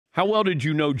How well did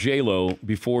you know J-Lo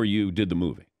before you did the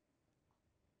movie?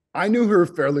 I knew her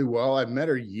fairly well. I met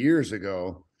her years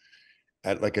ago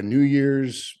at like a New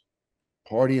Year's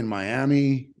party in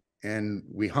Miami, and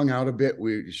we hung out a bit.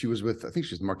 She was with, I think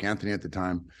she was Mark Anthony at the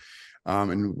time.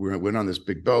 And we went on this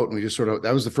big boat, and we just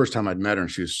that was the first time I'd met her,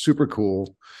 and she was super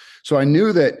cool. So I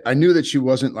knew that she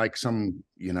wasn't like some,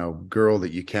 girl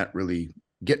that you can't really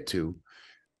get to.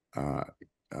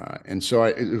 And so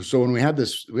when we had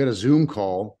a Zoom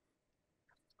call,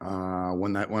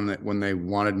 when they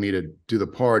wanted me to do the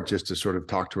part, just to sort of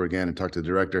talk to her again and talk to the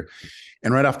director.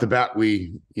 And right off the bat,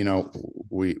 we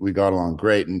got along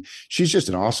great. And she's just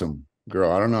an awesome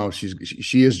girl. I don't know.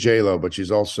 She is J-Lo, but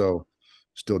she's also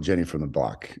still Jenny from the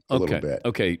block a little bit.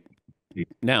 Okay.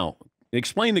 Now,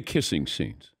 explain the kissing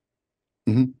scenes.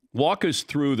 Mm-hmm. Walk us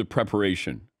through the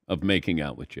preparation of making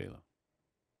out with J-Lo.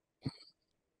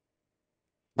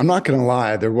 I'm not going to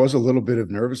lie. There was a little bit of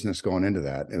nervousness going into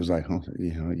that. It was like,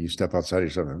 you step outside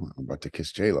yourself. I'm about to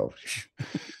kiss J-Lo.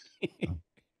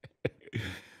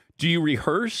 Do you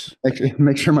rehearse?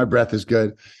 Make sure my breath is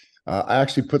good. I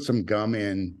actually put some gum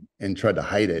in and tried to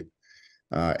hide it.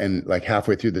 And like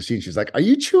halfway through the scene, she's like, "Are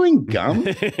you chewing gum?"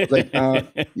 Like,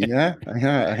 yeah,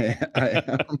 I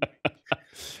am.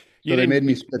 So they made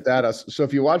me spit that out. So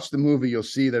if you watch the movie, you'll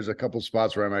see there's a couple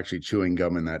spots where I'm actually chewing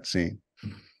gum in that scene.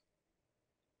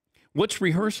 What's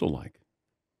rehearsal like?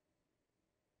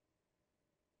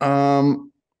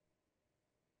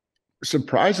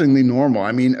 Surprisingly normal.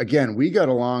 I mean, again, we got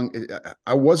along.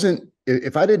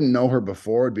 If I didn't know her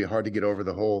before, it'd be hard to get over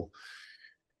the whole,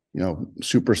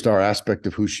 superstar aspect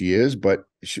of who she is, but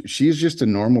she's just a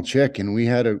normal chick. And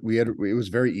it was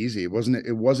very easy. It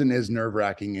wasn't as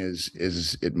nerve-wracking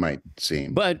as it might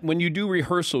seem. But when you do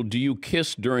rehearsal, do you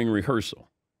kiss during rehearsal?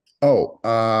 Oh,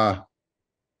 I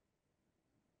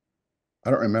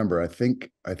don't remember. I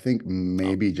think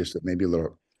maybe a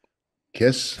little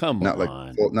kiss. Come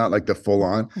on. Not like the full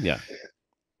on. Yeah.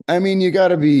 I mean, you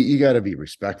gotta be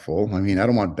respectful. I mean, I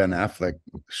don't want Ben Affleck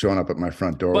showing up at my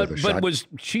front door with a shotgun.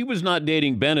 She was not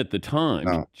dating Ben at the time?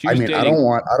 No. I don't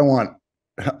want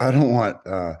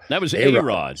that was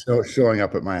A-Rod showing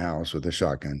up at my house with a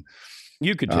shotgun.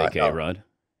 You could take A-Rod.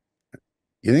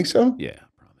 You think so? Yeah,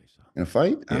 probably so. In a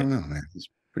fight? Yeah. I don't know, man. He's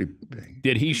pretty big.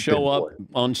 Did he show up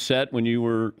on set when you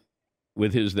were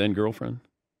with his then girlfriend?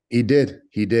 He did.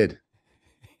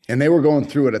 And they were going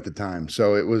through it at the time.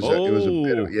 So it was a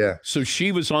bit of, yeah. So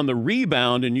she was on the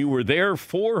rebound and you were there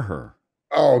for her.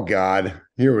 Oh God.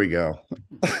 Here we go.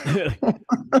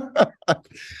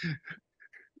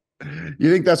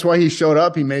 You think that's why he showed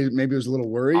up? He maybe was a little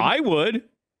worried. I would.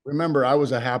 Remember, I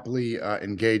was a happily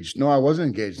engaged. No, I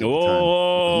wasn't engaged at the time.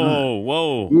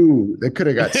 Whoa. Ooh, they could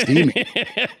have got steamy.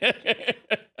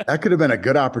 That could have been a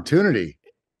good opportunity.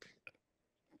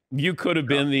 You could have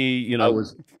been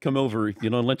come over,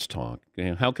 let's talk.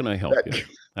 How can I help you?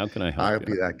 How can I help you? I'll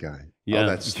be that guy. Yeah. Oh,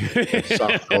 that's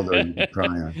soft shoulder you can cry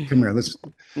on. Come here, let's.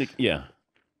 Yeah.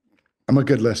 I'm a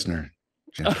good listener.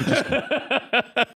 Jen,